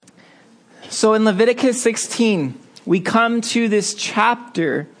So in Leviticus 16, we come to this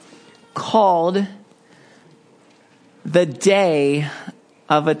chapter called the Day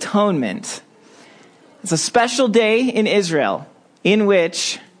of Atonement. It's a special day in Israel in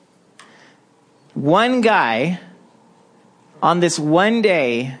which one guy on this one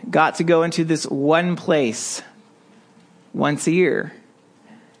day got to go into this one place once a year.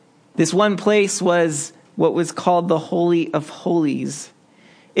 This one place was what was called the Holy of Holies.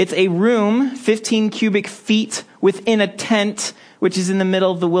 It's a room, 15 cubic feet within a tent, which is in the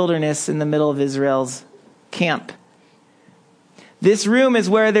middle of the wilderness, in the middle of Israel's camp. This room is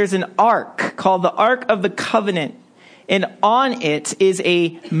where there's an ark called the Ark of the Covenant. And on it is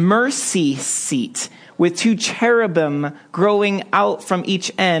a mercy seat with two cherubim growing out from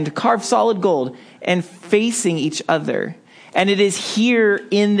each end, carved solid gold and facing each other. And it is here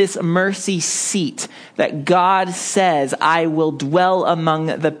in this mercy seat that God says, I will dwell among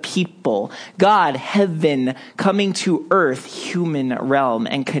the people. God, heaven, coming to earth, human realm,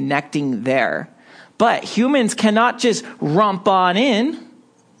 and connecting there. But humans cannot just romp on in.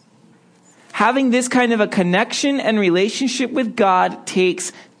 Having this kind of a connection and relationship with God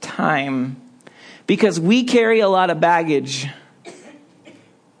takes time. Because we carry a lot of baggage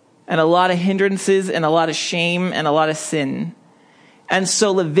and a lot of hindrances and a lot of shame and a lot of sin. And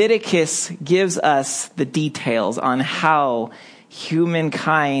so Leviticus gives us the details on how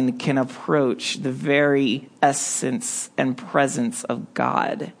humankind can approach the very essence and presence of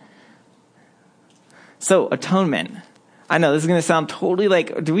God. So atonement. I know this is going to sound totally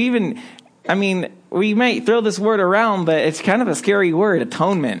like, we might throw this word around, but it's kind of a scary word,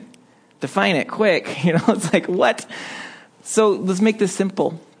 atonement. Define it quick. It's like, what? So let's make this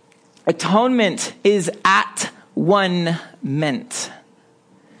simple. Atonement is at one meant.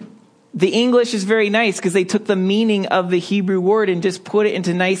 The English is very nice because they took the meaning of the Hebrew word and just put it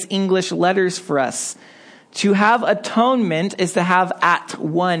into nice English letters for us. To have atonement is to have at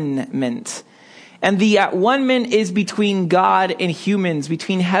one meant. And the at one meant is between God and humans,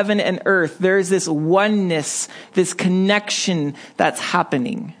 between heaven and earth. There's this oneness, this connection that's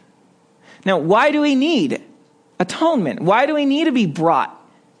happening. Now, why do we need atonement? Why do we need to be brought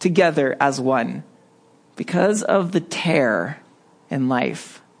together as one? Because of the tear in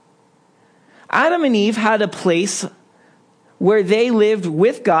life. Adam and Eve had a place where they lived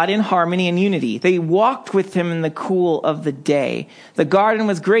with God in harmony and unity. They walked with him in the cool of the day. The garden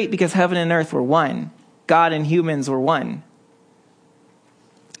was great because heaven and earth were one. God and humans were one.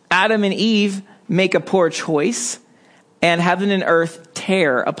 Adam and Eve make a poor choice, and heaven and earth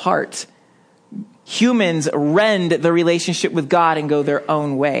tear apart. Humans rend the relationship with God and go their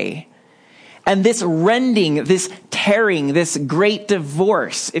own way. And this rending, this tearing, this great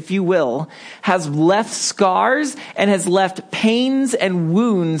divorce, if you will, has left scars and has left pains and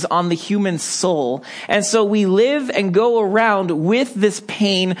wounds on the human soul. And so we live and go around with this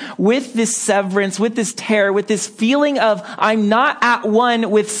pain, with this severance, with this tear, with this feeling of I'm not at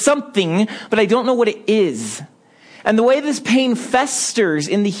one with something, but I don't know what it is. And the way this pain festers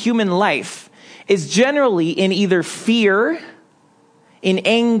in the human life is generally in either fear, in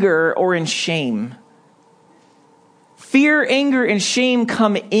anger, or in shame. Fear, anger, and shame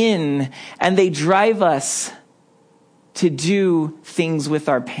come in and they drive us to do things with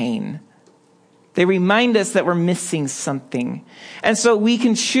our pain. They remind us that we're missing something. And so we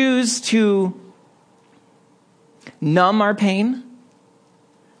can choose to numb our pain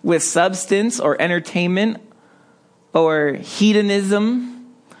with substance or entertainment or hedonism,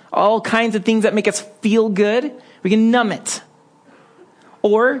 all kinds of things that make us feel good. We can numb it.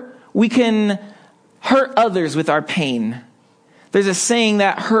 Or we can hurt others with our pain. There's a saying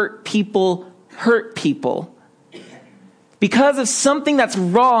that hurt people. Because of something that's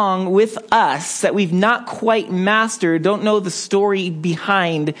wrong with us that we've not quite mastered, don't know the story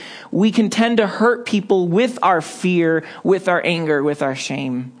behind, we can tend to hurt people with our fear, with our anger, with our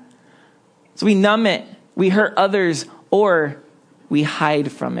shame. So we numb it, we hurt others, or we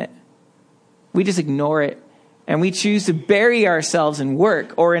hide from it. We just ignore it. And we choose to bury ourselves in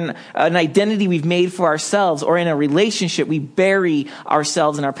work or in an identity we've made for ourselves or in a relationship. We bury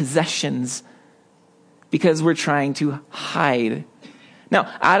ourselves in our possessions because we're trying to hide. Now,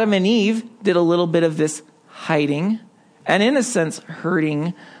 Adam and Eve did a little bit of this hiding and in a sense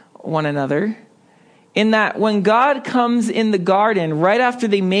hurting one another. In that when God comes in the garden, right after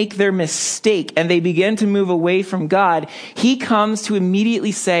they make their mistake and they begin to move away from God, he comes to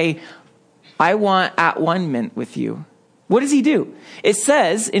immediately say, I want at one meant with you. What does he do? It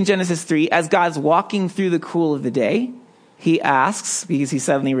says in Genesis 3, as God's walking through the cool of the day, he asks, because he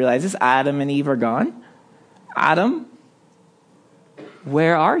suddenly realizes Adam and Eve are gone. Adam,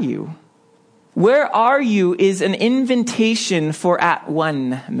 where are you? Where are you is an invitation for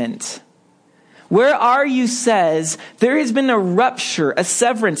at-one-ment. Where are you says, there has been a rupture, a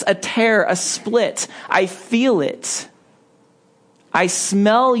severance, a tear, a split. I feel it. I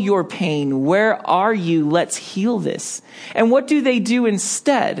smell your pain. Where are you? Let's heal this. And what do they do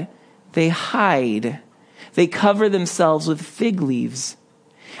instead? They hide. They cover themselves with fig leaves.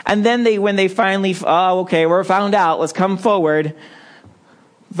 And then when they finally, okay, we're found out. Let's come forward.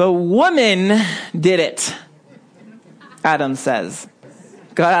 The woman did it, Adam says.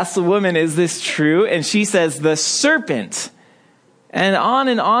 God asks the woman, is this true? And she says, the serpent. And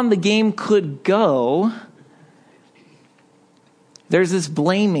on the game could go. There's this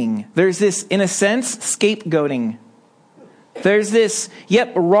blaming. There's this, in a sense, scapegoating. There's this,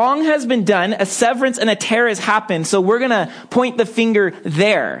 wrong has been done. A severance and a tear has happened. So we're going to point the finger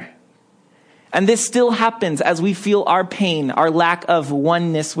there. And this still happens as we feel our pain, our lack of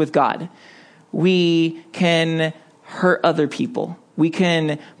oneness with God. We can hurt other people. We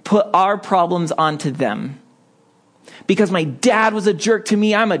can put our problems onto them. Because my dad was a jerk to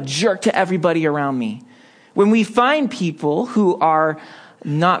me, I'm a jerk to everybody around me. When we find people who are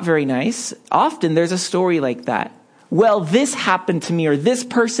not very nice, often there's a story like that. Well, this happened to me, or this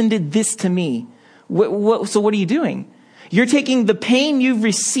person did this to me. So what are you doing? You're taking the pain you've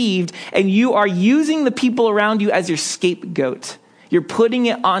received and you are using the people around you as your scapegoat. You're putting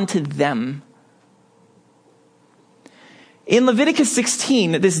it onto them. In Leviticus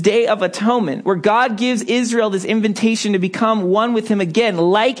 16, this Day of Atonement, where God gives Israel this invitation to become one with him again,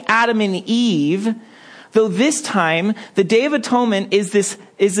 like Adam and Eve, though this time, the Day of Atonement is this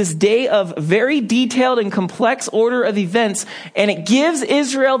day of very detailed and complex order of events, and it gives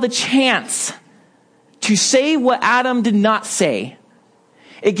Israel the chance to say what Adam did not say.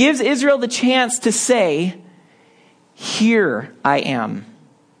 It gives Israel the chance to say, here I am.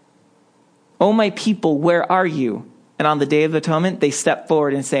 Oh, my people, where are you? And on the Day of Atonement, they step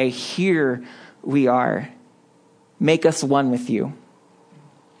forward and say, here we are. Make us one with you.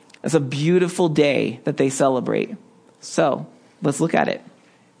 It's a beautiful day that they celebrate. So let's look at it.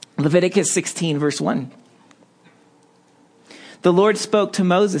 Leviticus 16, verse 1. The Lord spoke to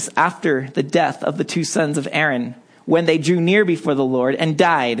Moses after the death of the two sons of Aaron, when they drew near before the Lord and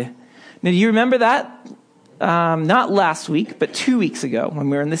died. Now, do you remember that? Not last week, but 2 weeks ago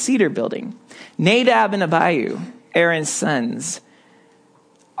when we were in the Cedar building. Nadab and Abihu, Aaron's sons,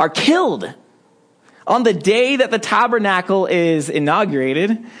 are killed. On the day that the tabernacle is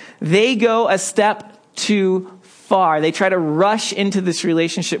inaugurated, they go a step too far. They try to rush into this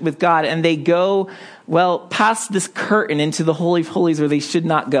relationship with God, and they go, past this curtain into the Holy of Holies where they should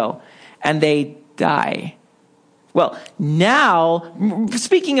not go, and they die. Well, now,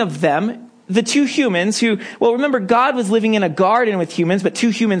 speaking of them, the two humans who, remember, God was living in a garden with humans, but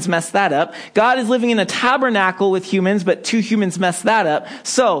two humans messed that up. God is living in a tabernacle with humans, but two humans messed that up.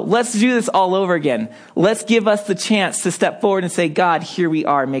 So let's do this all over again. Let's give us the chance to step forward and say, God, here we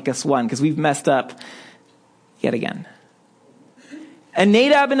are, make us one, because we've messed up yet again. And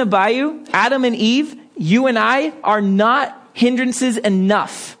Nadab and Abihu, Adam and Eve, you and I are not hindrances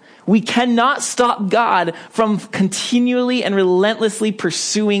enough. We cannot stop God from continually and relentlessly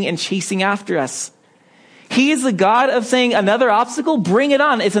pursuing and chasing after us. He is the God of saying, another obstacle, bring it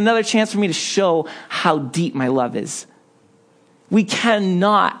on. It's another chance for me to show how deep my love is. We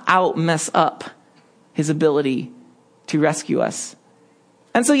cannot mess up his ability to rescue us.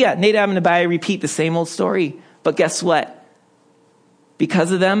 And so, Nadab and Abihu repeat the same old story. But guess what?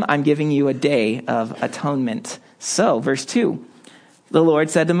 Because of them, I'm giving you a day of atonement. So, verse 2. The Lord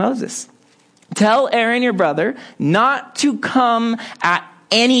said to Moses, tell Aaron your brother not to come at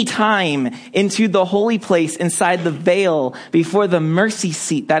any time into the holy place inside the veil before the mercy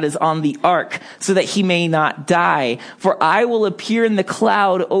seat that is on the ark, so that he may not die. For I will appear in the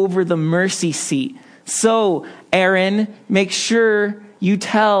cloud over the mercy seat. So, Aaron, make sure you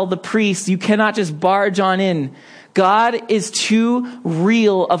tell the priest you cannot just barge on in. God is too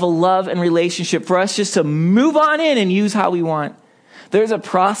real of a love and relationship for us just to move on in and use how we want. There's a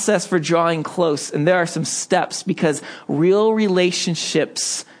process for drawing close, and there are some steps, because real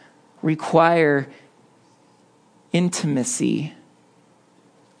relationships require intimacy,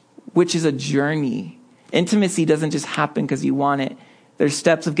 which is a journey. Intimacy doesn't just happen because you want it. There's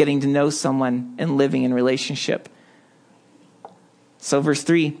steps of getting to know someone and living in relationship. So verse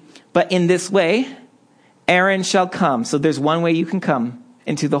 3, but in this way, Aaron shall come. So there's one way you can come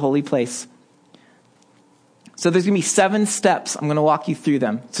into the holy place. So there's going to be 7 steps. I'm going to walk you through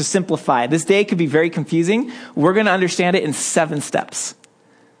them to simplify. This day could be very confusing. We're going to understand it in 7 steps.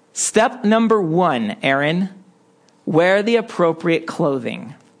 Step number 1, Aaron, wear the appropriate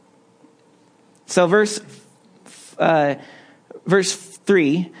clothing. So verse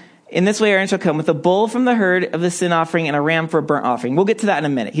 3, in this way Aaron shall come with a bull from the herd of the sin offering and a ram for a burnt offering. We'll get to that in a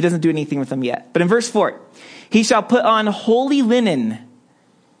minute. He doesn't do anything with them yet. But in verse 4, he shall put on holy linen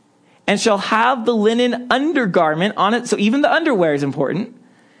and shall have the linen undergarment on it. So even the underwear is important.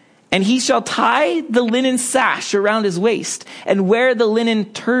 And he shall tie the linen sash around his waist and wear the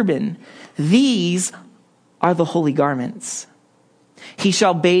linen turban. These are the holy garments. He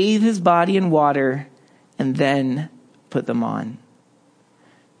shall bathe his body in water and then put them on.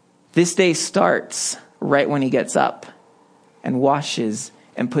 This day starts right when he gets up and washes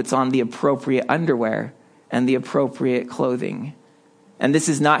and puts on the appropriate underwear and the appropriate clothing. And this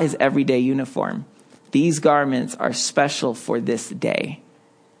is not his everyday uniform. These garments are special for this day.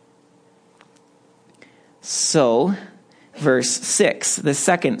 So, verse 6, the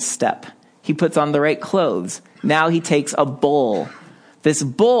second step, he puts on the right clothes. Now he takes a bull. This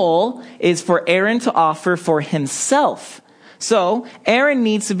bull is for Aaron to offer for himself. So Aaron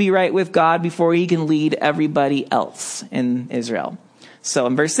needs to be right with God before he can lead everybody else in Israel. So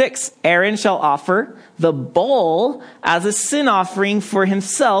in verse 6, Aaron shall offer the bull as a sin offering for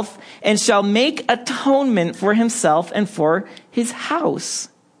himself and shall make atonement for himself and for his house.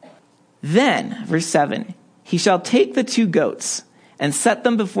 Then, verse 7, he shall take the 2 goats and set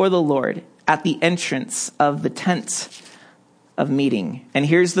them before the Lord at the entrance of the tent of meeting. And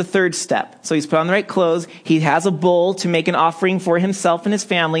here's the third step. So he's put on the right clothes. He has a bull to make an offering for himself and his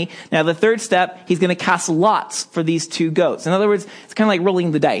family. Now the third step, he's going to cast lots for these 2 goats. In other words, it's kind of like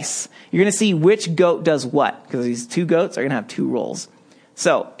rolling the dice. You're going to see which goat does what, because these 2 goats are going to have 2 rolls.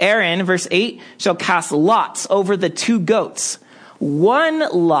 So Aaron, verse 8, shall cast lots over the 2 goats.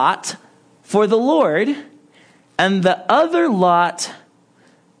 1 lot for the Lord and the other lot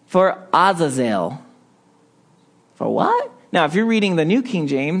for Azazel. For what? Now, if you're reading the New King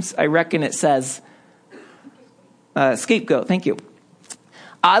James, I reckon it says scapegoat. Thank you.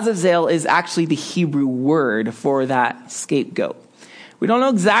 Azazel is actually the Hebrew word for that scapegoat. We don't know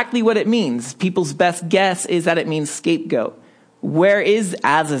exactly what it means. People's best guess is that it means scapegoat. Where is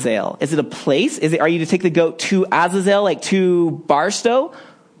Azazel? Is it a place? Are you to take the goat to Azazel, like to Barstow?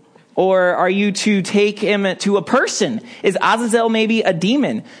 Or are you to take him to a person? Is Azazel maybe a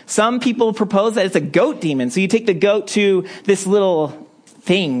demon? Some people propose that it's a goat demon. So you take the goat to this little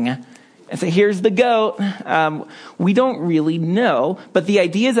thing and say, here's the goat. We don't really know. But the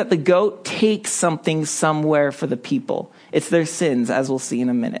idea is that the goat takes something somewhere for the people. It's their sins, as we'll see in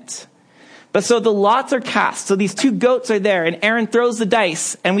a minute. But so the lots are cast. So these 2 goats are there and Aaron throws the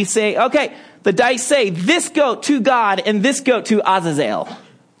dice and we say, okay, the dice say this goat to God and this goat to Azazel.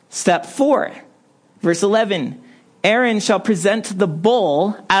 Step 4, verse 11, Aaron shall present the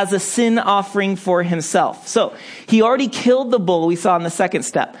bull as a sin offering for himself. So he already killed the bull we saw in the second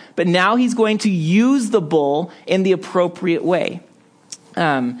step, but now he's going to use the bull in the appropriate way.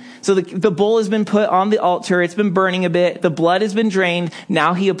 So the bull has been put on the altar. It's been burning a bit. The blood has been drained.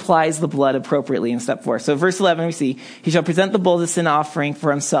 Now he applies the blood appropriately in step 4. So verse 11, we see, he shall present the bull as a sin offering for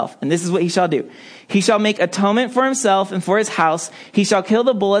himself. And this is what he shall do. He shall make atonement for himself and for his house. He shall kill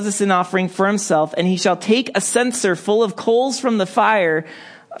the bull as a sin offering for himself. And he shall take a censer full of coals from the fire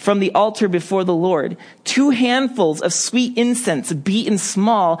from the altar before the Lord, 2 handfuls of sweet incense beaten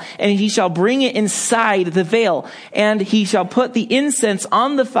small, and he shall bring it inside the veil. And he shall put the incense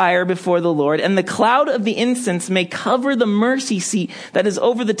on the fire before the Lord, and the cloud of the incense may cover the mercy seat that is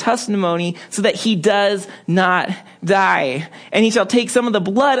over the testimony, so that he does not die. And he shall take some of the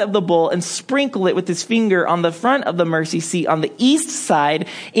blood of the bull and sprinkle it with his finger on the front of the mercy seat on the east side.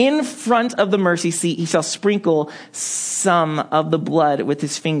 In front of the mercy seat, he shall sprinkle some of the blood with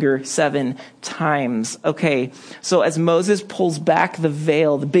his finger 7 times. Okay, so as Moses pulls back the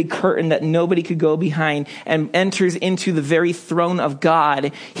veil, the big curtain that nobody could go behind, and enters into the very throne of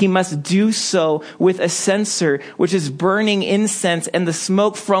God, he must do so with a censer, which is burning incense, and the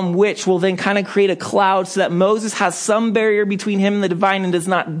smoke from which will then kind of create a cloud so that Moses has some barrier between him and the divine and does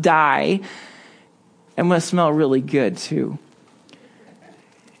not die. And must smell really good too.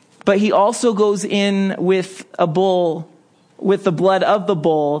 But he also goes in with a bull, with the blood of the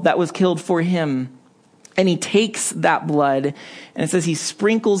bull that was killed for him. And he takes that blood, and it says he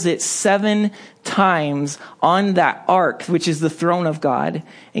sprinkles it 7 times on that ark, which is the throne of God. And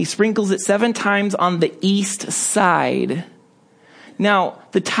he sprinkles it 7 times on the east side. Now,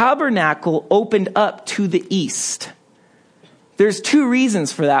 the tabernacle opened up to the east. There's 2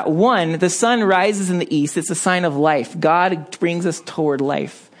 reasons for that. 1, the sun rises in the east. It's a sign of life. God brings us toward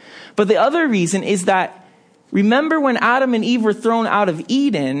life. But the other reason is that, remember when Adam and Eve were thrown out of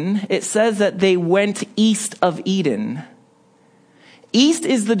Eden, it says that they went east of Eden. East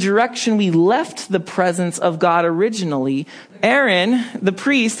is the direction we left the presence of God originally. Aaron, the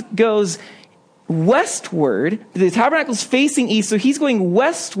priest, goes westward. The tabernacle's facing east, so he's going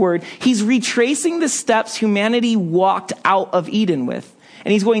westward. He's retracing the steps humanity walked out of Eden with.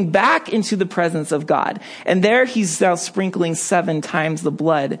 And he's going back into the presence of God. And there he's now sprinkling 7 times the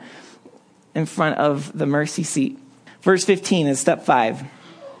blood in front of the mercy seat. Verse 15 is step 5.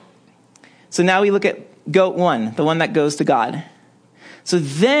 So now we look at goat 1, the one that goes to God. So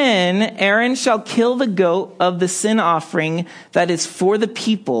then Aaron shall kill the goat of the sin offering that is for the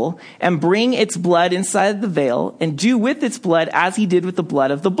people and bring its blood inside the veil and do with its blood as he did with the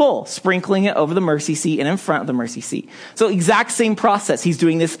blood of the bull, sprinkling it over the mercy seat and in front of the mercy seat. So exact same process. He's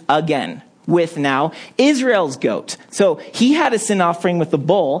doing this again with now Israel's goat. So he had a sin offering with the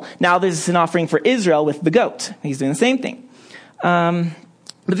bull. Now there's a sin offering for Israel with the goat. He's doing the same thing.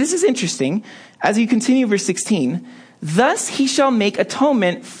 But this is interesting. As you continue verse 16, thus he shall make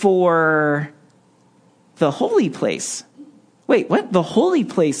atonement for the holy place. Wait, what? The holy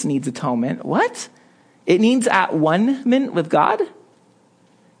place needs atonement. What? It needs at one-ment with God?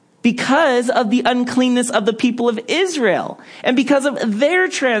 Because of the uncleanness of the people of Israel. And because of their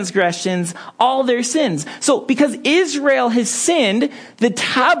transgressions, all their sins. So because Israel has sinned, the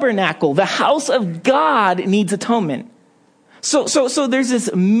tabernacle, the house of God, needs atonement. So there's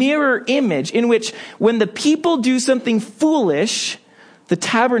this mirror image in which when the people do something foolish, the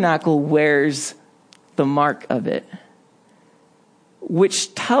tabernacle wears the mark of it.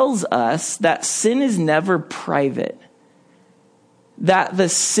 Which tells us that sin is never private. That the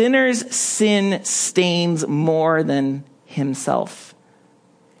sinner's sin stains more than himself.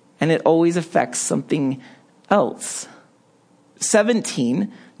 And it always affects something else.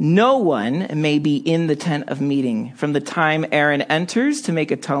 17, no one may be in the tent of meeting from the time Aaron enters to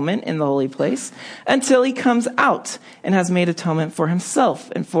make atonement in the holy place until he comes out and has made atonement for himself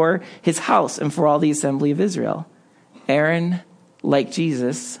and for his house and for all the assembly of Israel. Aaron, like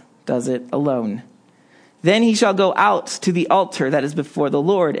Jesus, does it alone. Then he shall go out to the altar that is before the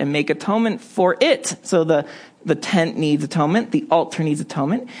Lord and make atonement for it. So the tent needs atonement. The altar needs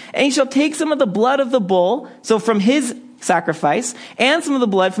atonement. And he shall take some of the blood of the bull, so from his sacrifice, and some of the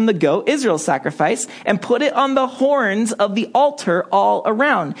blood from the goat, Israel's sacrifice, and put it on the horns of the altar all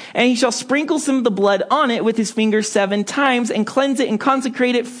around. And he shall sprinkle some of the blood on it with his finger 7 times and cleanse it and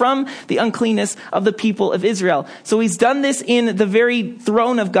consecrate it from the uncleanness of the people of Israel. So he's done this in the very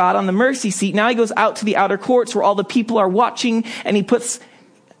throne of God on the mercy seat. Now he goes out to the outer courts where all the people are watching, and he puts,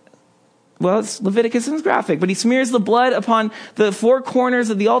 well, it's Leviticus and it's graphic, but he smears the blood upon the 4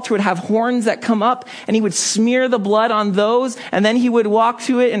 corners of the altar, would have horns that come up, and he would smear the blood on those, and then he would walk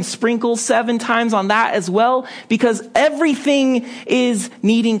to it and sprinkle 7 times on that as well, because everything is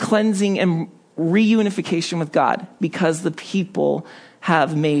needing cleansing and reunification with God, because the people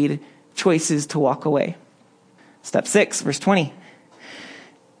have made choices to walk away. Step 6, verse 20.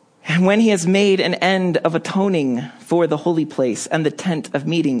 And when he has made an end of atoning for the holy place and the tent of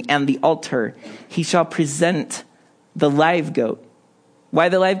meeting and the altar, he shall present the live goat. Why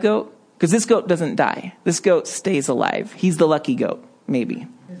the live goat? Because this goat doesn't die. This goat stays alive. He's the lucky goat, maybe.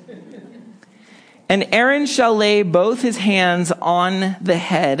 And Aaron shall lay both his hands on the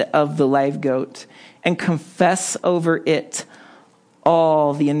head of the live goat and confess over it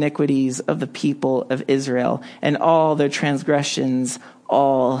all the iniquities of the people of Israel and all their transgressions,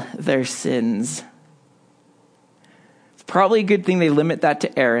 all their sins. It's probably a good thing they limit that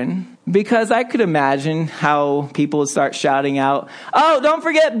to Aaron, because I could imagine how people would start shouting out, oh, don't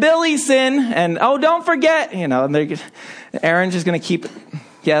forget Billy's sin, and oh, don't forget, and Aaron's just going to keep,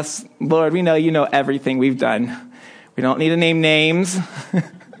 yes, Lord, we know you know everything we've done. We don't need to name names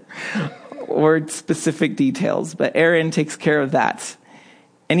or specific details, but Aaron takes care of that.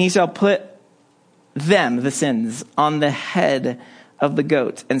 And he shall put them, the sins, on the head of the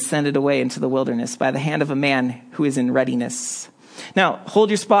goat and send it away into the wilderness by the hand of a man who is in readiness. Now,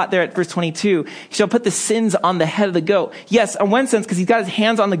 hold your spot there at verse 22. He shall put the sins on the head of the goat. Yes, in one sense, because he's got his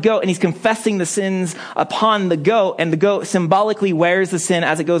hands on the goat and he's confessing the sins upon the goat, and the goat symbolically wears the sin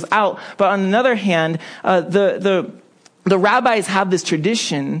as it goes out. But on the other hand, the rabbis have this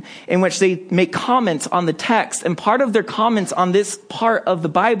tradition in which they make comments on the text, and part of their comments on this part of the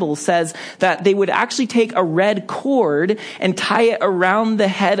Bible says that they would actually take a red cord and tie it around the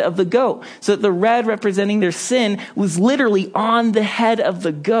head of the goat, so that the red representing their sin was literally on the head of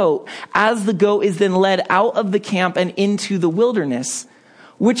the goat as the goat is then led out of the camp and into the wilderness,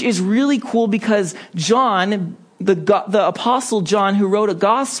 which is really cool because John the apostle John, who wrote a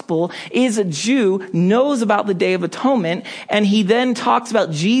gospel, is a Jew, knows about the Day of Atonement, and he then talks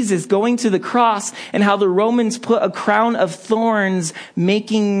about Jesus going to the cross and how the Romans put a crown of thorns,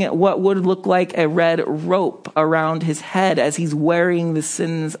 making what would look like a red rope around his head as he's wearing the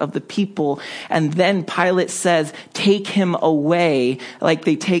sins of the people. And then Pilate says, take him away. Like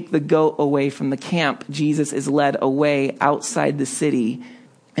they take the goat away from the camp. Jesus is led away outside the city.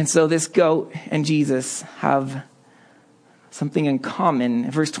 And so this goat and Jesus have something in common.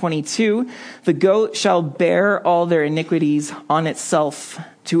 In verse 22, the goat shall bear all their iniquities on itself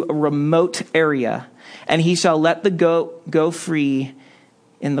to a remote area, and he shall let the goat go free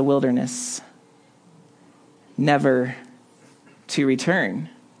in the wilderness, never to return.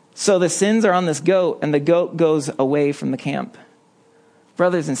 So the sins are on this goat, and the goat goes away from the camp.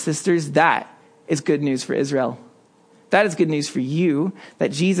 Brothers and sisters, that is good news for Israel. That is good news for you,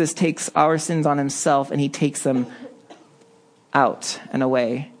 that Jesus takes our sins on himself and he takes them out and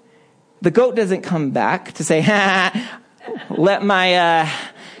away. The goat doesn't come back to say, let my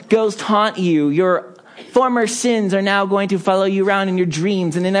ghost haunt you. Your former sins are now going to follow you around in your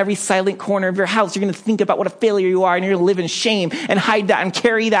dreams, and in every silent corner of your house, you're going to think about what a failure you are, and you're going to live in shame and hide that and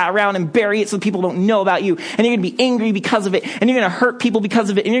carry that around and bury it so people don't know about you. And you're going to be angry because of it, and you're going to hurt people because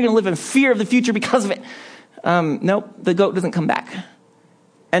of it, and you're going to live in fear of the future because of it. Nope, the goat doesn't come back.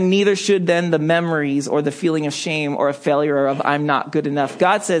 And neither should then the memories or the feeling of shame or a failure or of I'm not good enough.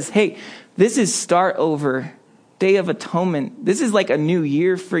 God says, hey, this is start over, Day of Atonement. This is like a new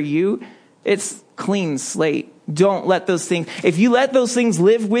year for you. It's clean slate. Don't let those things, if you let those things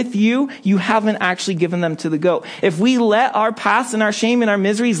live with you, you haven't actually given them to the goat. If we let our past and our shame and our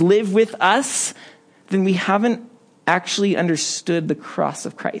miseries live with us, then we haven't actually understood the cross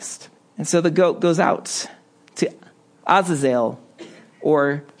of Christ. And so the goat goes out to Azazel,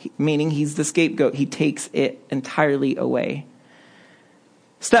 or meaning he's the scapegoat. He takes it entirely away.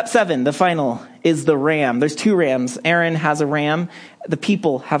 Step 7, the final, is the ram. There's 2 rams. Aaron has a ram. The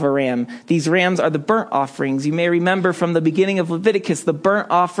people have a ram. These rams are the burnt offerings. You may remember from the beginning of Leviticus, the burnt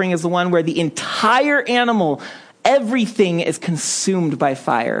offering is the one where the entire animal, everything is consumed by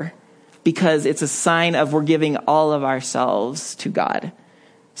fire, because it's a sign of we're giving all of ourselves to God.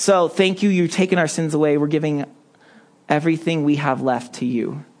 So thank you. You're taking our sins away. We're giving everything we have left to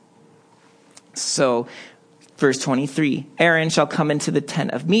you. So verse 23, Aaron shall come into the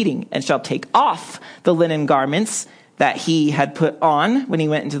tent of meeting and shall take off the linen garments that he had put on when he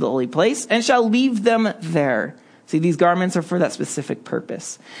went into the holy place and shall leave them there. See, these garments are for that specific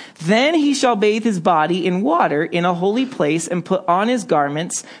purpose. Then he shall bathe his body in water in a holy place and put on his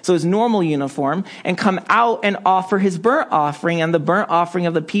garments, so his normal uniform, and come out and offer his burnt offering and the burnt offering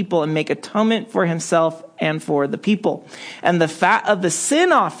of the people and make atonement for himself and for the people. And the fat of the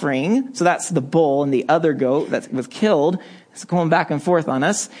sin offering, so that's the bull and the other goat that was killed, it's going back and forth on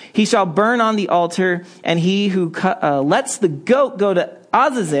us, he shall burn on the altar, and he who lets the goat go to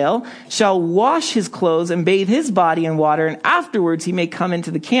Azazel shall wash his clothes and bathe his body in water, and afterwards he may come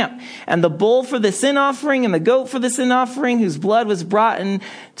into the camp. And the bull for the sin offering and the goat for the sin offering, whose blood was brought in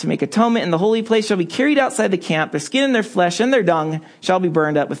to make atonement in the holy place, shall be carried outside the camp. Their skin and their flesh and their dung shall be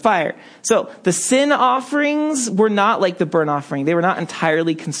burned up with fire. So the sin offerings were not like the burnt offering. They were not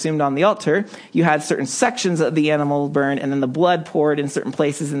entirely consumed on the altar. You had certain sections of the animal burned, and then the blood poured in certain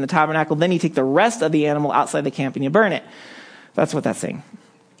places in the tabernacle. Then you take the rest of the animal outside the camp and you burn it. That's what that's saying.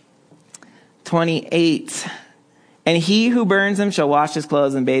 28. And he who burns them shall wash his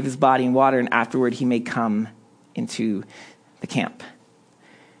clothes and bathe his body in water, and afterward he may come into the camp.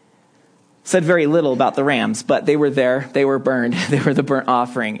 Said very little about the rams, but they were there. They were burned. They were the burnt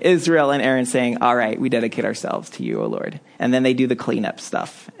offering. Israel and Aaron saying, all right, we dedicate ourselves to you, O Lord. And then they do the cleanup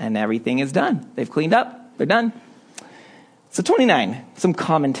stuff, and everything is done. They've cleaned up. They're done. So 29, some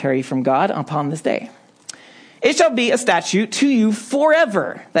commentary from God upon this day. It shall be a statute to you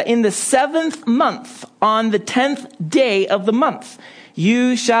forever, that in the 7th month, on the 10th day of the month,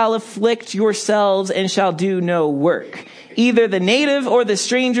 you shall afflict yourselves and shall do no work, either the native or the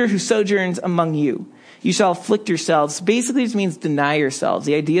stranger who sojourns among you. You shall afflict yourselves. Basically, this means deny yourselves.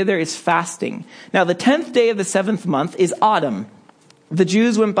 The idea there is fasting. Now, the 10th day of the 7th month is autumn. The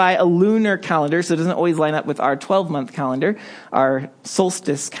Jews went by a lunar calendar, so it doesn't always line up with our 12-month calendar, our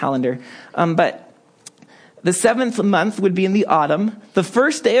solstice calendar. But the 7th month would be in the autumn. The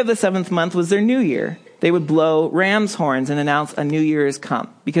first day of the 7th month was their new year. They would blow ram's horns and announce a new year has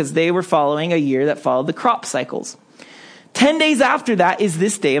come, because they were following a year that followed the crop cycles. 10 days after that is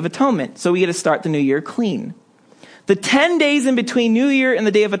this Day of Atonement, so we get to start the new year clean. The 10 days in between New Year and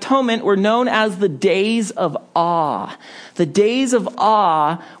the Day of Atonement were known as the days of awe. The days of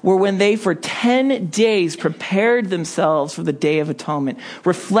awe were when they, for 10 days, prepared themselves for the Day of Atonement,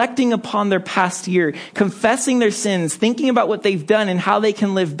 reflecting upon their past year, confessing their sins, thinking about what they've done and how they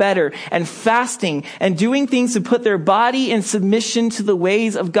can live better, and fasting and doing things to put their body in submission to the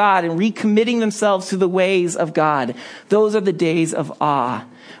ways of God and recommitting themselves to the ways of God. Those are the days of awe,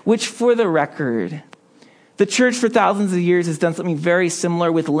 which, for the record, the church for thousands of years has done something very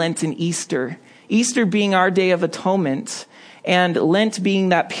similar with Lent and Easter. Easter being our Day of Atonement, and Lent being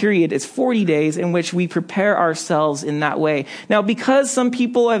that period is 40 days in which we prepare ourselves in that way. Now, because some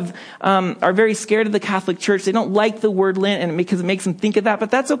people are very scared of the Catholic Church, they don't like the word Lent, and because it makes them think of that,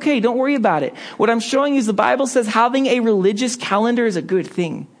 but that's okay. Don't worry about it. What I'm showing you is the Bible says having a religious calendar is a good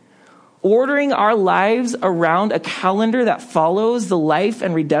thing. Ordering our lives around a calendar that follows the life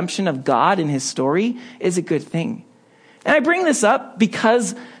and redemption of God in his story is a good thing. And I bring this up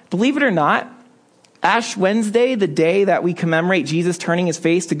because, believe it or not, Ash Wednesday, the day that we commemorate Jesus turning his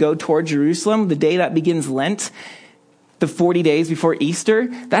face to go toward Jerusalem, the day that begins Lent, the 40 days before Easter,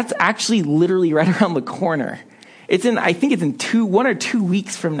 that's actually literally right around the corner. I think it's in 1 or 2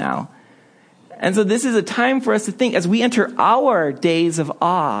 weeks from now. And so this is a time for us to think, as we enter our days of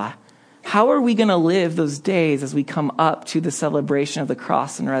awe, how are we going to live those days as we come up to the celebration of the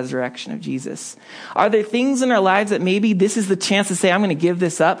cross and resurrection of Jesus? Are there things in our lives that maybe this is the chance to say, I'm going to give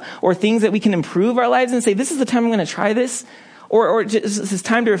this up? Or things that we can improve our lives and say, this is the time I'm going to try this? Or just, this is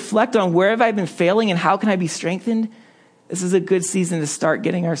time to reflect on where have I been failing and how can I be strengthened? This is a good season to start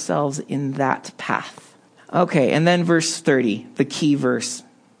getting ourselves in that path. Okay, and then verse 30, the key verse.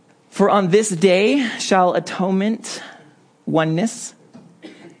 For on this day shall atonement, oneness,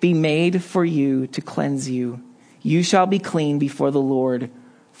 be made for you to cleanse you. You shall be clean before the Lord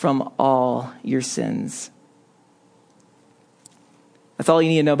from all your sins. That's all you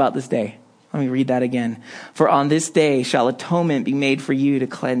need to know about this day. Let me read that again. For on this day shall atonement be made for you to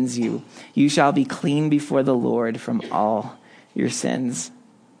cleanse you. You shall be clean before the Lord from all your sins.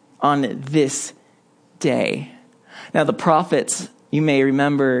 On this day. Now the prophets, you may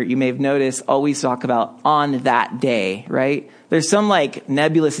remember, you may have noticed, always talk about on that day, right? There's some like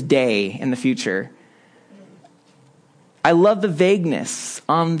nebulous day in the future. I love the vagueness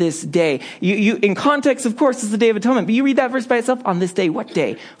on this day. You in context, of course, it's the Day of Atonement, but you read that verse by itself, on this day, what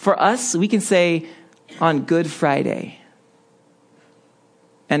day? For us, we can say on Good Friday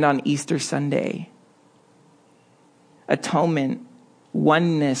and on Easter Sunday. Atonement,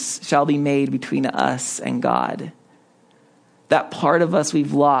 oneness shall be made between us and God. That part of us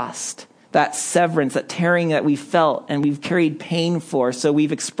we've lost, that severance, that tearing that we felt and we've carried pain for. So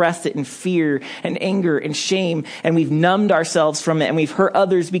we've expressed it in fear and anger and shame, and we've numbed ourselves from it, and we've hurt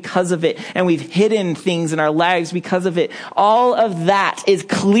others because of it, and we've hidden things in our lives because of it. All of that is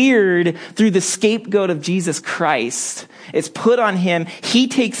cleared through the scapegoat of Jesus Christ. It's put on him. He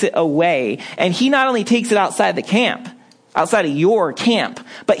takes it away, and he not only takes it outside the camp, outside of your camp,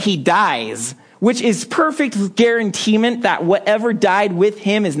 but he dies, which is perfect guarantee that whatever died with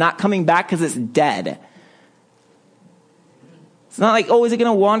him is not coming back because it's dead. It's not like, oh, is it going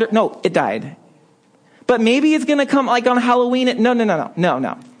to wander? No, it died. But maybe it's going to come like on Halloween.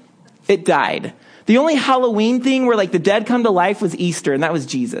 No. It died. The only Halloween thing where like the dead come to life was Easter, and that was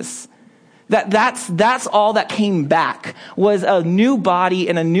Jesus. That's all that came back was a new body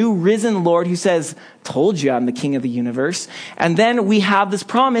and a new risen Lord who says, told you I'm the king of the universe. And then we have this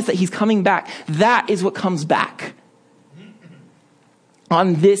promise that he's coming back. That is what comes back.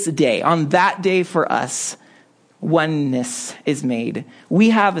 On this day, on that day for us, oneness is made. We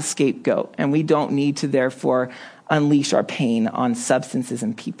have a scapegoat, and we don't need to therefore unleash our pain on substances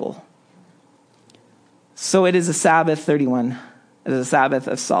and people. So it is a Sabbath, 31. It is a Sabbath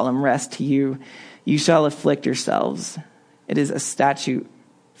of solemn rest to you. You shall afflict yourselves. It is a statute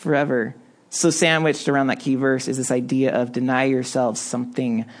forever. So sandwiched around that key verse is this idea of deny yourselves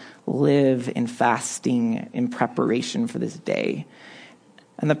something, live in fasting in preparation for this day.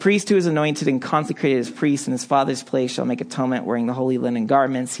 And the priest who is anointed and consecrated as priest in his father's place shall make atonement wearing the holy linen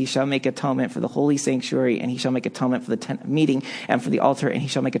garments. He shall make atonement for the holy sanctuary, and he shall make atonement for the tent of meeting and for the altar, and he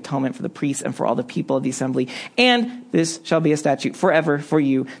shall make atonement for the priests and for all the people of the assembly. And this shall be a statute forever for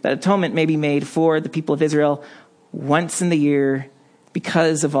you, that atonement may be made for the people of Israel once in the year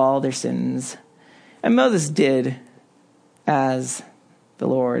because of all their sins. And Moses did as the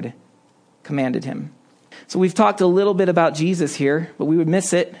Lord commanded him. So we've talked a little bit about Jesus here, but we would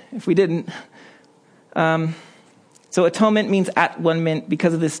miss it if we didn't. So atonement means at-one-ment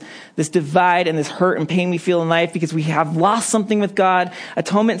because of this divide and this hurt and pain we feel in life because we have lost something with God.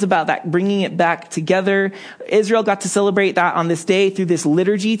 Atonement's about that, bringing it back together. Israel got to celebrate that on this day through this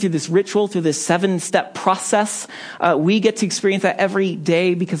liturgy, through this ritual, through this 7-step process. We get to experience that every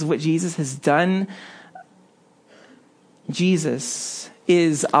day because of what Jesus has done. Jesus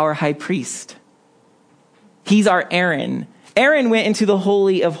is our high priest. He's our Aaron. Aaron went into the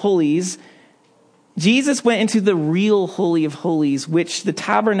Holy of Holies. Jesus went into the real Holy of Holies, which the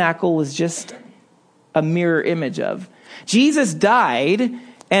tabernacle was just a mirror image of. Jesus died,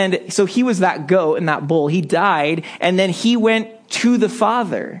 and so he was that goat and that bull. He died, and then he went to the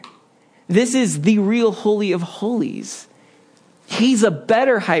Father. This is the real Holy of Holies. He's a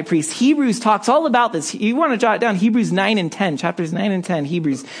better high priest. Hebrews talks all about this. You want to jot it down, Hebrews 9 and 10, chapters 9 and 10,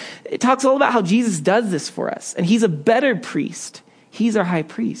 Hebrews. It talks all about how Jesus does this for us, and he's a better priest. He's our high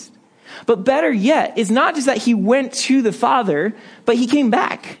priest. But better yet is not just that he went to the Father, but he came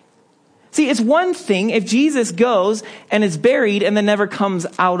back. See, it's one thing if Jesus goes and is buried and then never comes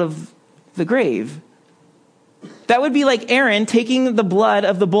out of the grave. That would be like Aaron taking the blood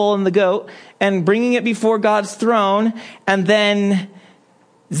of the bull and the goat and bringing it before God's throne, and then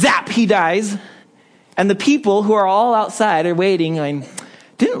zap, he dies. And the people who are all outside are waiting, going,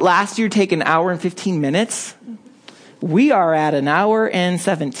 didn't last year take an hour and 15 minutes? We are at an hour and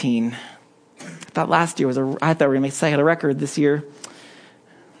 17. I thought last year I thought we were going to set a record this year.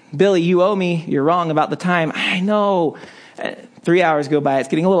 Billy, you owe me. You're wrong about the time. I know. 3 hours go by. It's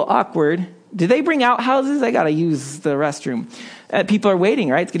getting a little awkward. Did they bring outhouses? I got to use the restroom. People are waiting,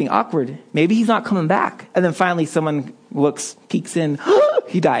 right? It's getting awkward. Maybe he's not coming back. And then finally someone peeks in.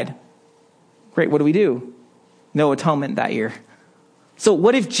 He died. Great. What do we do? No atonement that year. So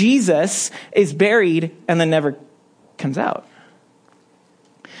what if Jesus is buried and then never comes out?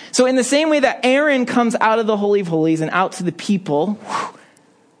 So in the same way that Aaron comes out of the Holy of Holies and out to the people,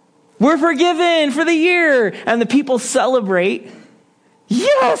 we're forgiven for the year. And the people celebrate.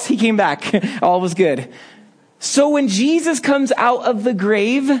 Yes, he came back. All was good. So when Jesus comes out of the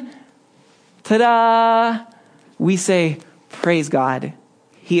grave, ta-da, we say, praise God.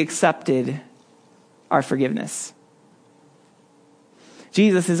 He accepted our forgiveness.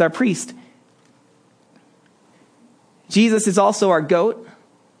 Jesus is our priest. Jesus is also our goat.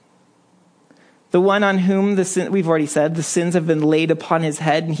 The one on whom we've already said, the sins have been laid upon his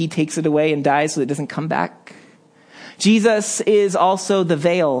head and he takes it away and dies so it doesn't come back. Jesus is also the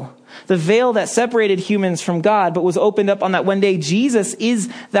veil that separated humans from God, but was opened up on that one day. Jesus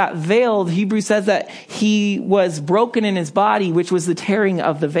is that veil. Hebrews says that he was broken in his body, which was the tearing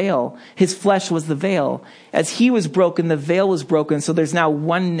of the veil. His flesh was the veil. As he was broken, the veil was broken. So there's now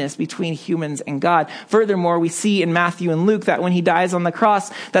oneness between humans and God. Furthermore, we see in Matthew and Luke that when he dies on the cross,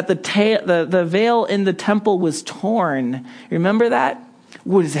 that the veil in the temple was torn. Remember that?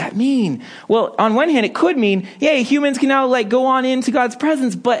 What does that mean? Well, on one hand, it could mean, yay, humans can now go on into God's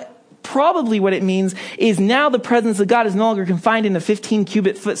presence, but probably what it means is now the presence of God is no longer confined in a 15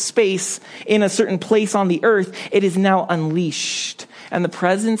 cubit foot space in a certain place on the earth. It is now unleashed. And the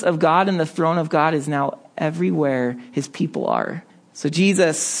presence of God and the throne of God is now everywhere his people are. So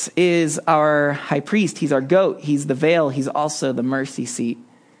Jesus is our high priest. He's our goat. He's the veil. He's also the mercy seat.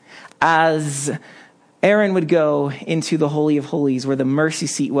 As Aaron would go into the Holy of Holies where the mercy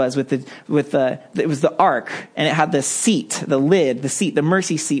seat was it was the ark, and it had the seat, the lid, the seat, the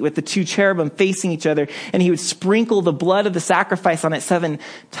mercy seat with the two cherubim facing each other. And he would sprinkle the blood of the sacrifice on it 7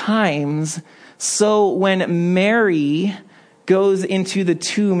 times. So when Mary goes into the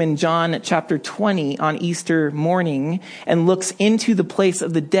tomb in John chapter 20 on Easter morning and looks into the place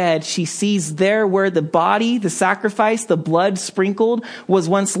of the dead, she sees there where the body, the sacrifice, the blood sprinkled was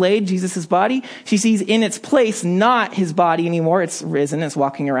once laid, Jesus' body. She sees in its place not his body anymore. It's risen, it's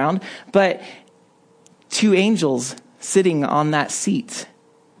walking around, but 2 angels sitting on that seat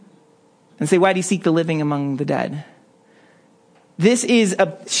and say, why do you seek the living among the dead?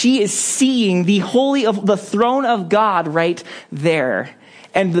 She is seeing the throne of God right there.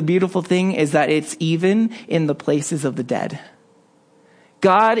 And the beautiful thing is that it's even in the places of the dead.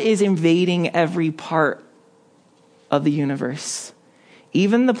 God is invading every part of the universe.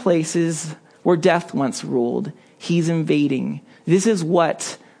 Even the places where death once ruled, he's invading. This is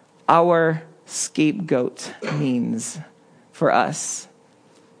what our scapegoat means for us.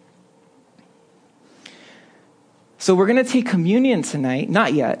 So we're going to take communion tonight.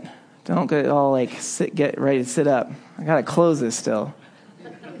 Not yet. Don't get all get ready to sit up. I got to close this still.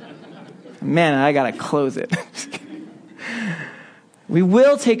 Man, I got to close it. We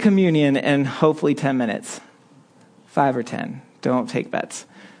will take communion in hopefully 10 minutes. 5 or 10. Don't take bets.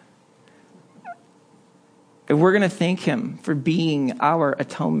 And we're going to thank him for being our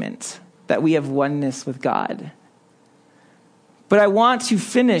atonement, that we have oneness with God. But I want to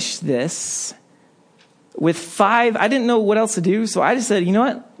finish this with 5. I didn't know what else to do, so I just said, you know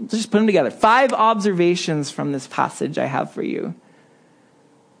what? Let's just put them together. 5 observations from this passage I have for you.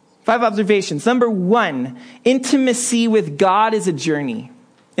 5 observations. Number 1, intimacy with God is a journey.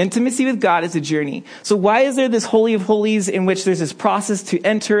 Intimacy with God is a journey. So why is there this Holy of Holies in which there's this process to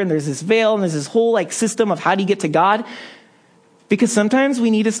enter and there's this veil and there's this whole system of how do you get to God? Because sometimes we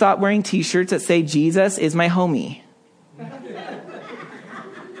need to stop wearing t-shirts that say, Jesus is my homie.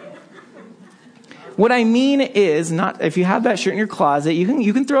 What I mean is, not if you have that shirt in your closet,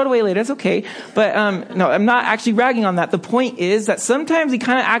 you can throw it away later. It's okay. But no, I'm not actually ragging on that. The point is that sometimes we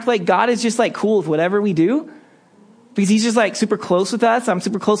kind of act like God is just cool with whatever we do, because he's just super close with us. I'm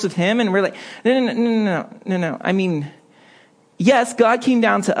super close with him, and we're like, no. I mean, yes, God came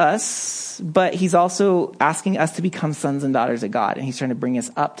down to us, but he's also asking us to become sons and daughters of God, and he's trying to bring us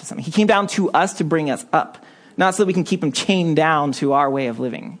up to something. He came down to us to bring us up, not so that we can keep him chained down to our way of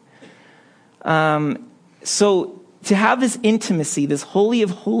living. So to have this intimacy, this Holy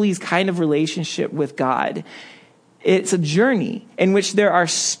of Holies kind of relationship with God, it's a journey in which there are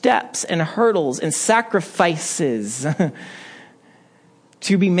steps and hurdles and sacrifices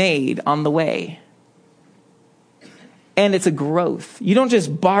to be made on the way. And it's a growth. You don't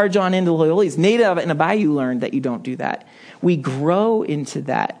just barge on into the Holy of Holies. Nadab and Abihu learned that you don't do that. We grow into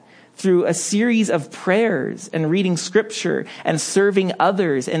that through a series of prayers and reading scripture and serving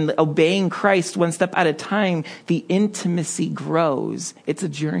others and obeying Christ one step at a time. The intimacy grows. It's a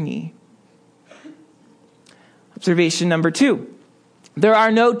journey. Observation number 2. There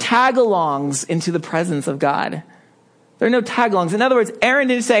are no tag-alongs into the presence of God. There are no tag-alongs. In other words, Aaron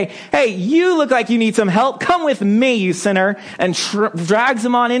didn't say, hey, you look like you need some help. Come with me, you sinner, and drags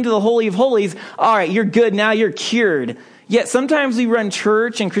him on into the Holy of Holies. All right, you're good now. You're cured. Yet sometimes we run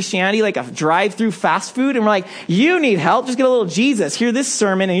church and Christianity like a drive-through fast food, and we're like, you need help, just get a little Jesus. Hear this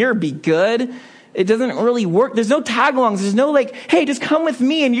sermon and you'll be good. It doesn't really work. There's no tag-alongs. There's no hey, just come with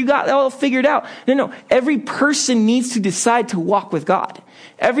me and you got it all figured out. No. Every person needs to decide to walk with God.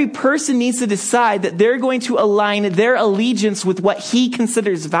 Every person needs to decide that they're going to align their allegiance with what he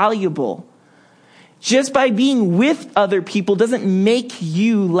considers valuable. Just by being with other people doesn't make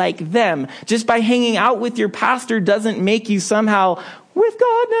you like them. Just by hanging out with your pastor doesn't make you somehow with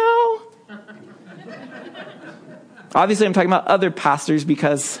God now. Obviously, I'm talking about other pastors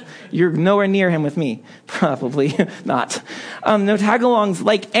because you're nowhere near him with me. Probably not. No tag-alongs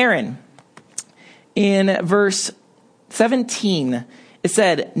like Aaron. In verse 17, it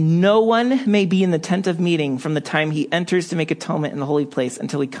said, no one may be in the tent of meeting from the time he enters to make atonement in the holy place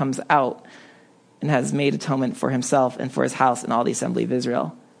until he comes out and has made atonement for himself and for his house and all the assembly of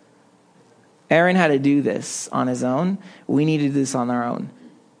Israel. Aaron had to do this on his own. We need to do this on our own.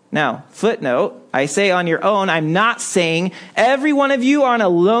 Now, footnote, I say on your own, I'm not saying every one of you are on a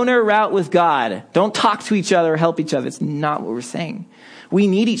loner route with God. Don't talk to each other or help each other. It's not what we're saying. We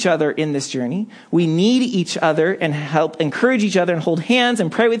need each other in this journey. We need each other and help encourage each other and hold hands and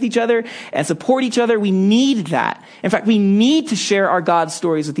pray with each other and support each other. We need that. In fact, we need to share our God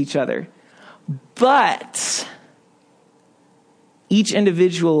stories with each other. But each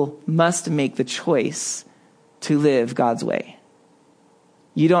individual must make the choice to live God's way.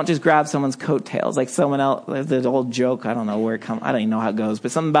 You don't just grab someone's coattails like someone else. There's an old joke. I don't know where it comes. I don't even know how it goes, but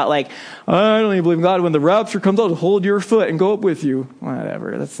something about I don't even believe in God. When the rapture comes, I'll hold your foot and go up with you.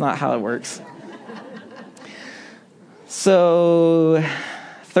 Whatever. That's not how it works. So,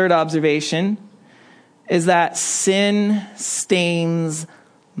 third observation is that sin stains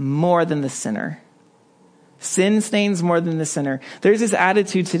more than the sinner. Sin stains more than the sinner. There's this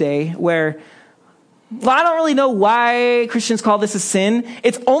attitude today where, I don't really know why Christians call this a sin.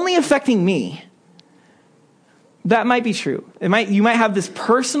 It's only affecting me. That might be true. You might have this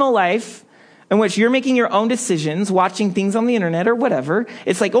personal life in which you're making your own decisions, watching things on the internet or whatever.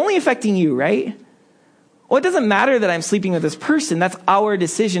 It's only affecting you, right? Well, it doesn't matter that I'm sleeping with this person. That's our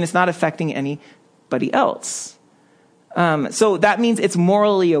decision. It's not affecting anybody else. So that means it's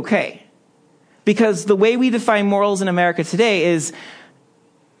morally okay. Because the way we define morals in America today is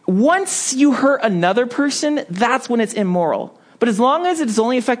once you hurt another person, that's when it's immoral. But as long as it's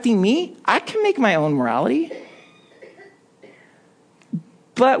only affecting me, I can make my own morality.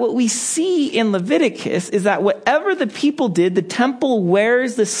 But what we see in Leviticus is that whatever the people did, the temple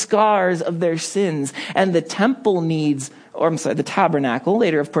wears the scars of their sins. And the tabernacle,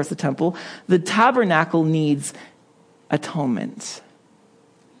 later of course the tabernacle needs atonement.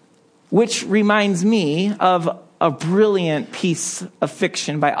 Which reminds me of a brilliant piece of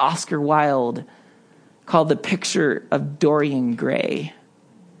fiction by Oscar Wilde called The Picture of Dorian Gray.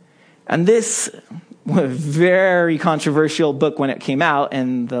 And this was a very controversial book when it came out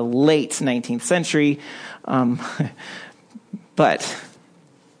in the late 19th century, but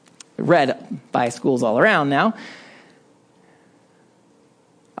read by schools all around now.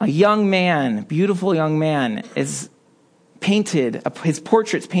 A young man, beautiful young man, is painted, his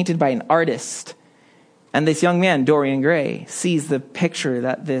portrait's painted by an artist. And this young man, Dorian Gray, sees the picture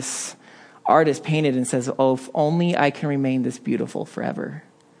that this artist painted and says, oh, if only I can remain this beautiful forever.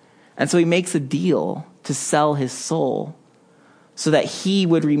 And so he makes a deal to sell his soul so that he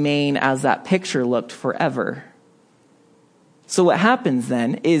would remain as that picture looked forever. So what happens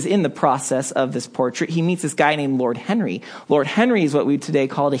then is in the process of this portrait, he meets this guy named Lord Henry. Lord Henry is what we today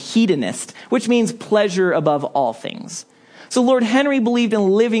call a hedonist, which means pleasure above all things. So Lord Henry believed in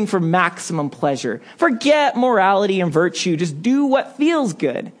living for maximum pleasure. Forget morality and virtue. Just do what feels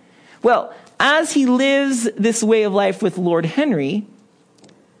good. Well, as he lives this way of life with Lord Henry,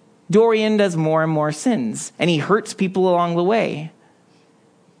 Dorian does more and more sins, and he hurts people along the way.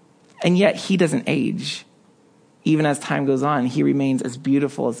 And yet he doesn't age. Even as time goes on, he remains as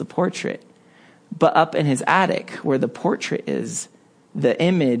beautiful as the portrait. But up in his attic, where the portrait is, the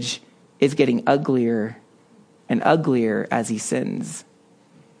image is getting uglier and uglier as he sins,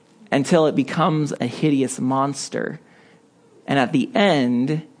 until it becomes a hideous monster. And at the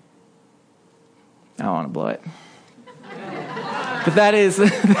end, I don't want to blow it. But that is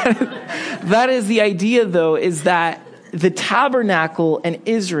the idea, though, is that the tabernacle in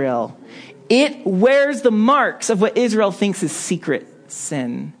Israel, it wears the marks of what Israel thinks is secret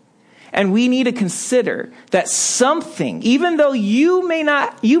sin. And we need to consider that something, even though you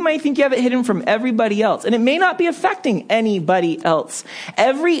may think you have it hidden from everybody else, and it may not be affecting anybody else,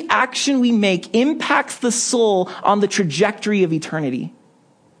 every action we make impacts the soul on the trajectory of eternity.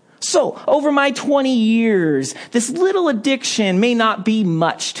 So, over my 20 years, this little addiction may not be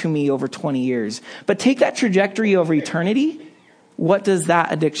much to me over 20 years, but take that trajectory over eternity, what does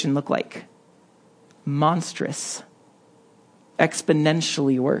that addiction look like? Monstrous.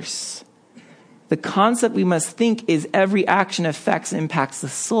 Exponentially worse. The concept we must think is every action affects and impacts the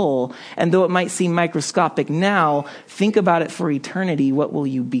soul, and though it might seem microscopic now, think about it for eternity. What will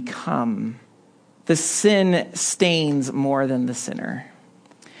you become? The sin stains more than the sinner.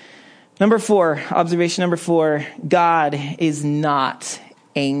 Observation number 4, God is not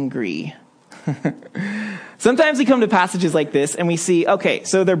angry. Sometimes we come to passages like this and we see, okay,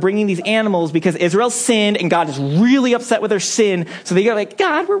 so they're bringing these animals because Israel sinned and God is really upset with their sin. So they go like,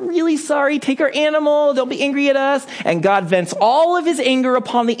 God, we're really sorry. Take our animal. Don't be angry at us. And God vents all of his anger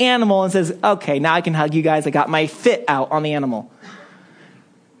upon the animal and says, okay, now I can hug you guys. I got my fit out on the animal.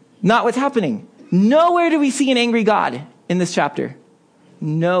 Not what's happening. Nowhere do we see an angry God in this chapter.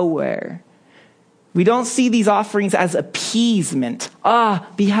 Nowhere. We don't see these offerings as appeasement.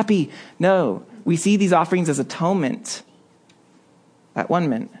 Be happy. No, we see these offerings as atonement.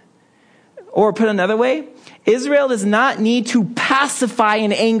 Atonement. Or put another way, Israel does not need to pacify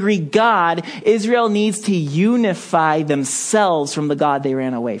an angry God. Israel needs to unify themselves from the God they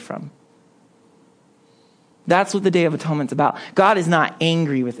ran away from. That's what the Day of Atonement's about. God is not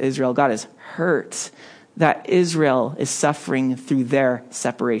angry with Israel. God is hurt that Israel is suffering through their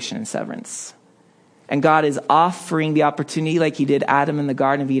separation and severance. And God is offering the opportunity like he did Adam in the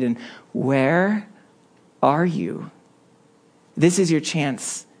Garden of Eden. Where are you? This is your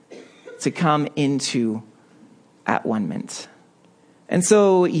chance to come into atonement. And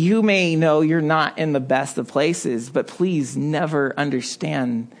so you may know you're not in the best of places, but please never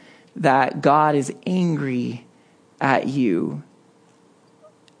understand that God is angry at you.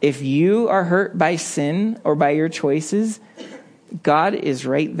 If you are hurt by sin or by your choices, God is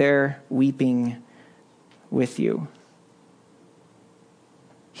right there weeping with you.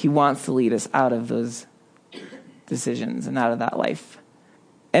 He wants to lead us out of those decisions and out of that life.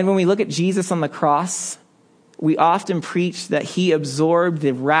 And when we look at Jesus on the cross, we often preach that he absorbed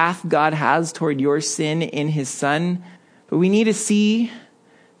the wrath God has toward your sin in his son. But we need to see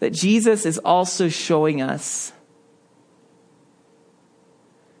that Jesus is also showing us,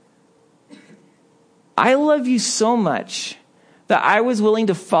 I love you so much that I was willing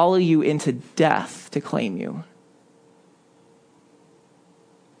to follow you into death to claim you.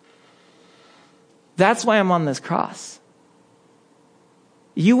 That's why I'm on this cross.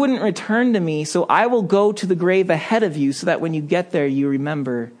 You wouldn't return to me, so I will go to the grave ahead of you so that when you get there, you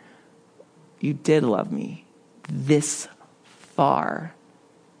remember you did love me this far.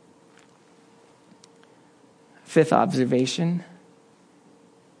 5th observation.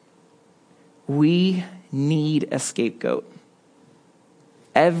 We need a scapegoat.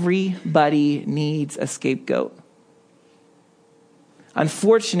 Everybody needs a scapegoat.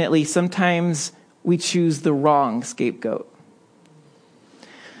 Unfortunately, sometimes we choose the wrong scapegoat.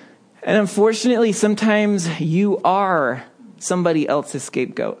 And unfortunately, sometimes you are somebody else's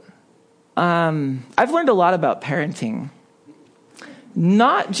scapegoat. I've learned a lot about parenting,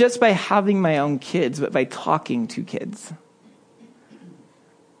 not just by having my own kids, but by talking to kids.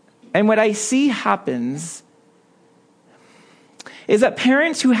 And what I see happens is that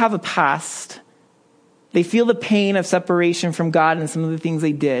parents who have a past, they feel the pain of separation from God and some of the things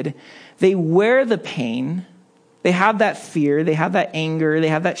they did. They wear the pain. They have that fear. They have that anger. They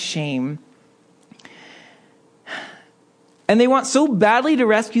have that shame. And they want so badly to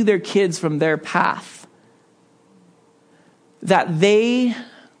rescue their kids from their path that they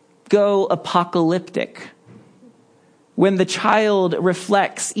go apocalyptic when the child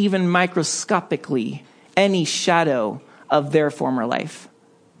reflects even microscopically any shadow of their former life.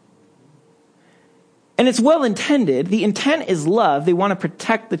 And it's well intended. The intent is love. They want to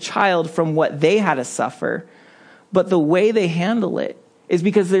protect the child from what they had to suffer. But the way they handle it is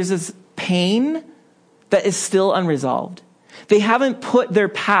because there's this pain that is still unresolved. They haven't put their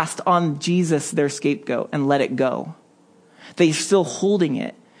past on Jesus, their scapegoat, and let it go. They're still holding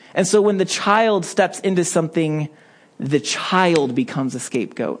it. And so when the child steps into something, the child becomes a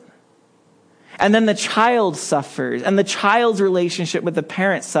scapegoat. And then the child suffers, and the child's relationship with the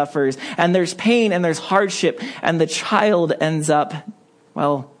parent suffers, and there's pain and there's hardship, and the child ends up,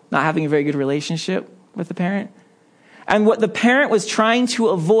 not having a very good relationship with the parent. And what the parent was trying to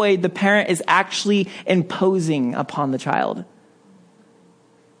avoid, the parent is actually imposing upon the child.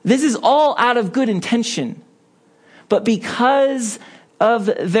 This is all out of good intention. But because of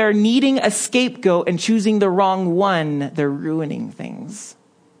their needing a scapegoat and choosing the wrong one, they're ruining things.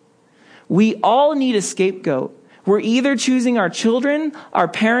 We all need a scapegoat. We're either choosing our children, our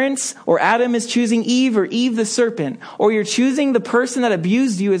parents, or Adam is choosing Eve, or Eve the serpent, or you're choosing the person that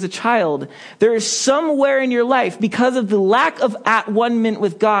abused you as a child. There is somewhere in your life, because of the lack of at-one-ment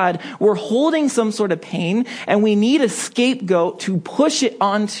with God, we're holding some sort of pain, and we need a scapegoat to push it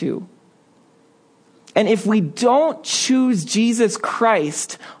onto. And if we don't choose Jesus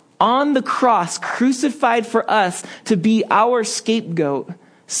Christ on the cross, crucified for us to be our scapegoat,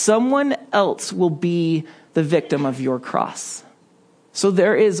 someone else will be the victim of your cross. So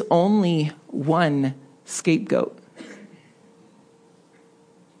there is only one scapegoat.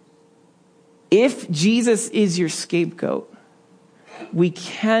 If Jesus is your scapegoat, we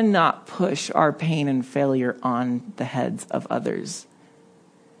cannot push our pain and failure on the heads of others.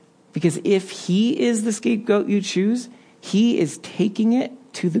 Because if he is the scapegoat you choose, he is taking it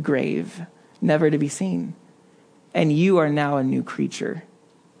to the grave, never to be seen. And you are now a new creature.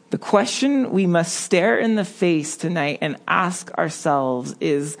 The question we must stare in the face tonight and ask ourselves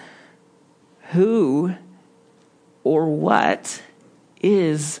is, who or what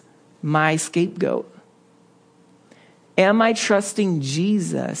is my scapegoat? Am I trusting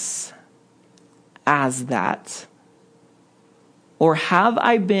Jesus as that? Or have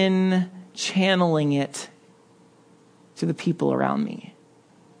I been channeling it to the people around me?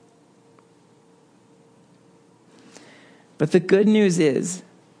 But the good news is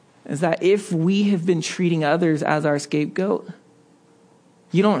that if we have been treating others as our scapegoat,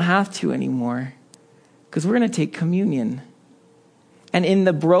 you don't have to anymore, because we're going to take communion. And in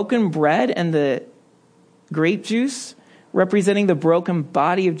the broken bread and the grape juice, representing the broken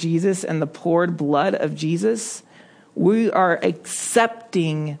body of Jesus and the poured blood of Jesus, we are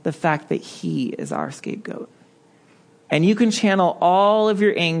accepting the fact that he is our scapegoat. And you can channel all of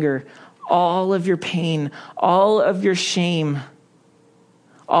your anger, all of your pain, all of your shame,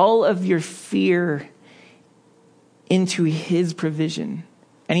 all of your fear into his provision.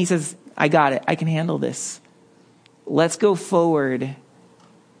 And he says, I got it. I can handle this. Let's go forward,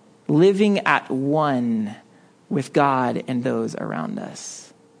 living at one with God and those around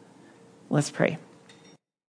us. Let's pray.